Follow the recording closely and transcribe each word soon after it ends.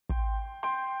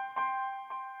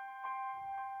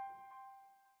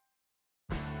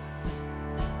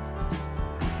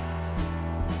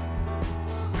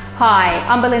Hi,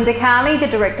 I'm Belinda Carley, the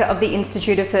Director of the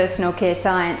Institute of Personal Care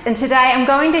Science, and today I'm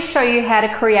going to show you how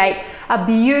to create a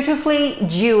beautifully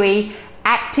dewy,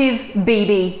 active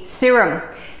BB serum.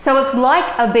 So it's like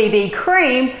a BB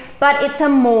cream, but it's a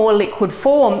more liquid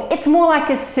form. It's more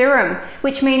like a serum,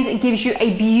 which means it gives you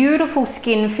a beautiful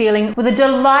skin feeling with a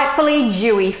delightfully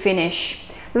dewy finish.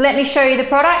 Let me show you the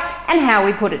product and how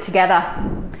we put it together.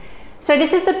 So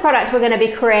this is the product we're going to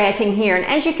be creating here, and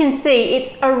as you can see,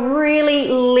 it's a really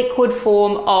liquid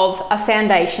form of a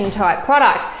foundation type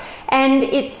product, and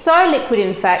it's so liquid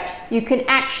in fact you can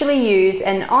actually use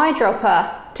an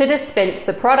eyedropper to dispense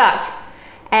the product,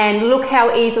 and look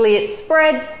how easily it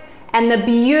spreads and the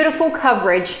beautiful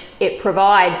coverage it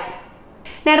provides.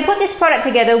 Now, to put this product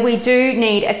together we do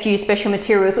need a few special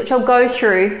materials which I'll go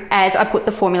through as I put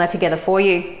the formula together for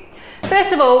you.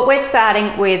 First of all, we're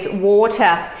starting with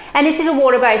water, and this is a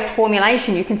water-based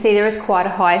formulation. You can see there is quite a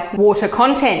high water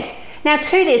content. Now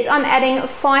to this I'm adding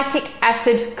phytic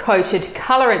acid coated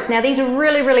colorants. Now these are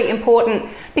really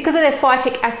important because of their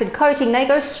phytic acid coating. They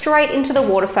go straight into the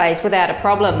water phase without a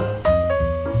problem.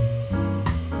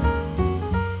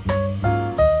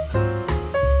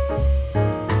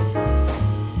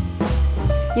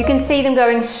 You can see them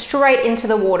going straight into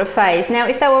the water phase. Now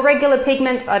if they were regular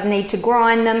pigments I'd need to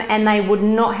grind them and they would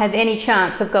not have any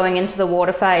chance of going into the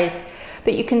water phase.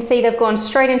 But you can see they've gone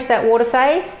straight into that water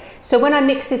phase. So when I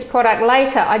mix this product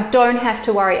later I don't have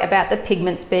to worry about the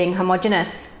pigments being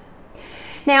homogeneous.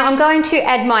 Now I'm going to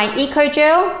add my Eco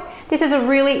Gel. This is a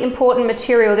really important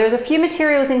material. There's a few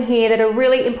materials in here that are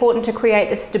really important to create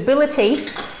the stability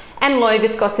and low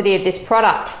viscosity of this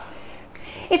product.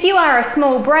 If you are a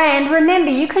small brand, remember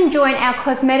you can join our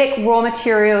Cosmetic Raw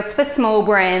Materials for Small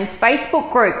Brands Facebook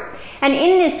group. And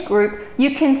in this group,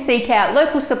 you can seek out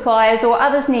local suppliers or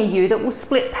others near you that will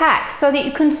split packs so that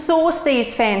you can source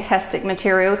these fantastic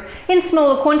materials in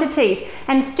smaller quantities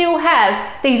and still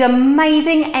have these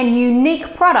amazing and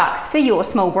unique products for your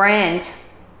small brand.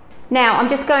 Now I'm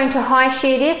just going to high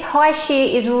shear this. High shear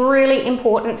is really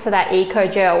important for that Eco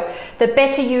Gel. The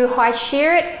better you high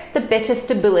shear it, the better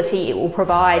stability it will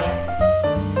provide.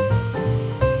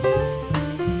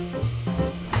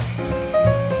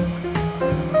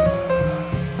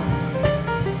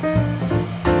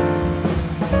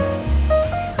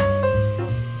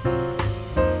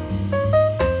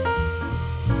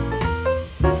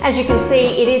 As you can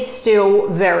see, it is still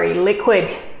very liquid.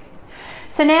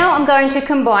 So now I'm going to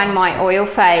combine my oil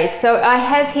phase. So I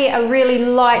have here a really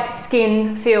light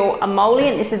skin feel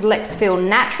emollient. This is Lex Feel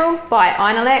Natural by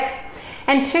Inalex.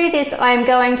 And to this I am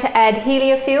going to add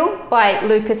Heliofil by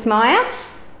Lucas Meyer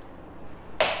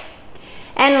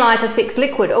and Lysafix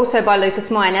Liquid, also by Lucas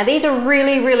Meyer. Now these are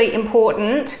really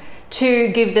important to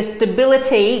give the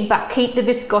stability but keep the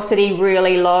viscosity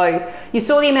really low. You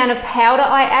saw the amount of powder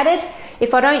I added.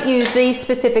 If I don't use these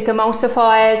specific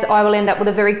emulsifiers, I will end up with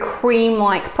a very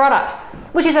cream-like product,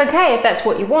 which is okay if that's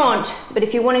what you want, but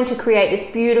if you're wanting to create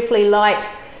this beautifully light,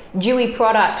 dewy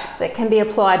product that can be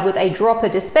applied with a dropper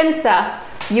dispenser,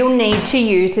 you'll need to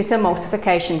use this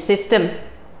emulsification system.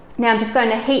 Now I'm just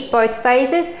going to heat both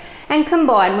phases and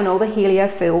combine when all the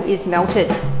Heliofil is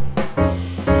melted.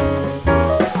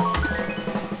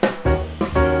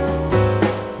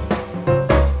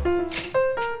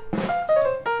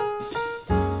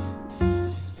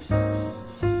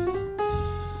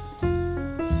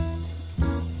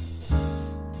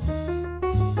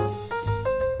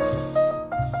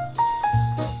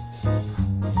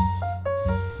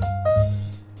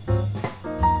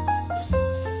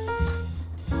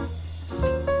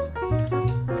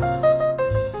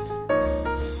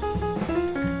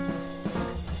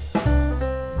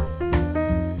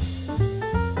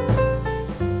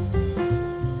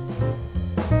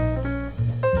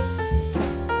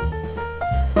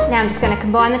 Now I'm just going to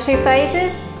combine the two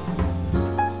phases.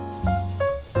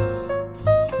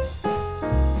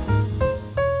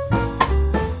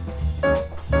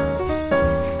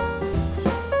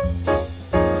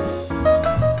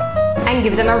 And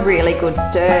give them a really good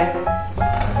stir.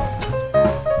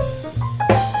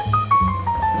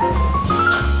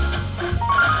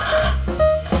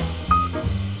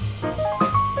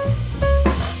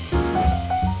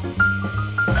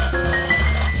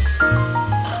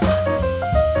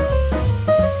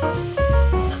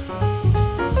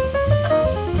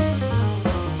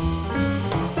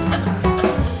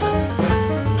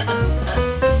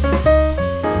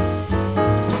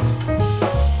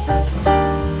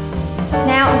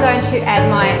 to add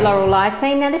my formulate laurel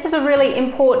lysine. Now this is a really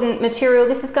important material.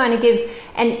 This is going to give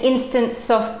an instant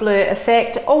soft blur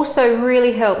effect. Also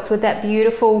really helps with that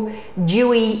beautiful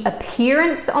dewy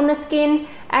appearance on the skin,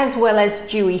 as well as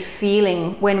dewy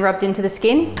feeling when rubbed into the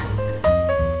skin.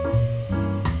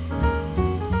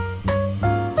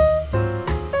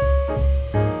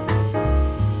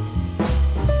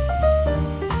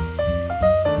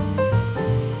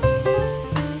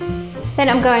 Then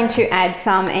I'm going to add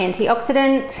some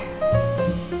antioxidant,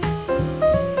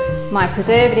 my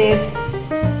preservative,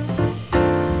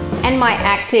 and my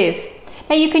active.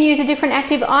 Now you can use a different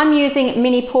active. I'm using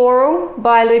Mini Poral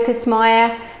by Lucas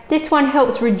Meyer. This one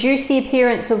helps reduce the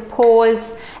appearance of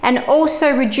pores and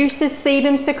also reduces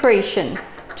sebum secretion.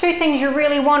 Two things you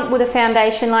really want with a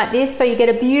foundation like this. So you get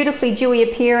a beautifully dewy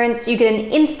appearance, you get an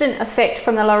instant effect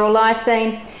from the laurel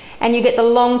lysine, and you get the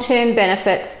long-term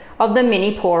benefits of the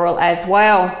Mini Poral as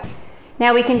well.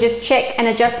 Now we can just check and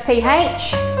adjust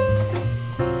pH.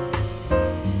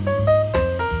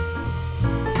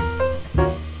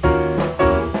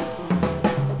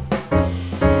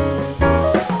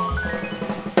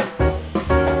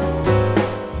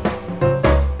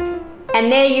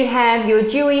 And there you have your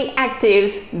dewy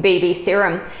active BB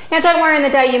serum. Now don't worry on the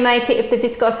day you make it if the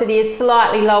viscosity is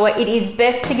slightly lower. It is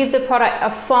best to give the product a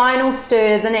final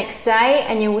stir the next day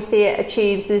and you will see it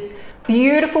achieves this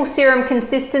beautiful serum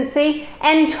consistency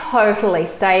and totally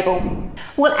stable.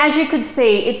 Well, as you could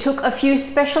see, it took a few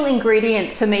special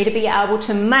ingredients for me to be able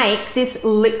to make this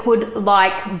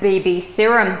liquid-like BB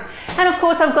serum. And of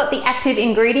course, I've got the active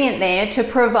ingredient there to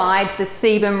provide the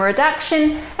sebum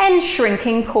reduction and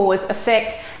shrinking pores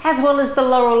effect, as well as the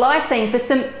laurel lysine for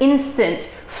some instant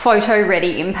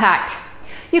photo-ready impact.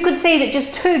 You could see that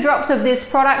just 2 drops of this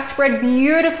product spread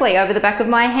beautifully over the back of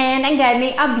my hand and gave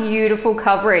me a beautiful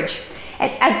coverage.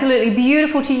 It's absolutely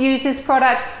beautiful to use this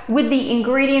product with the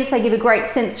ingredients. They give a great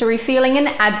sensory feeling and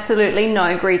absolutely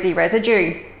no greasy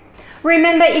residue.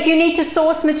 Remember, if you need to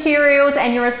source materials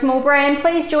and you're a small brand,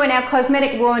 please join our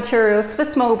Cosmetic Raw Materials for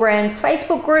Small Brands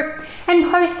Facebook group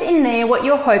and post in there what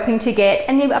you're hoping to get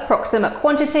and the approximate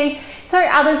quantity so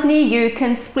others near you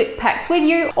can split packs with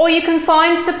you, or you can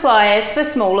find suppliers for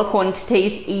smaller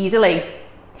quantities easily.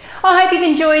 I hope you've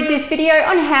enjoyed this video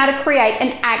on how to create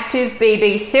an active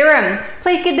BB serum.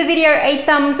 Please give the video a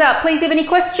thumbs up. Please leave any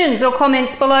questions or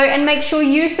comments below and make sure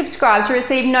you subscribe to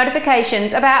receive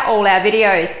notifications about all our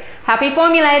videos. Happy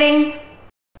formulating!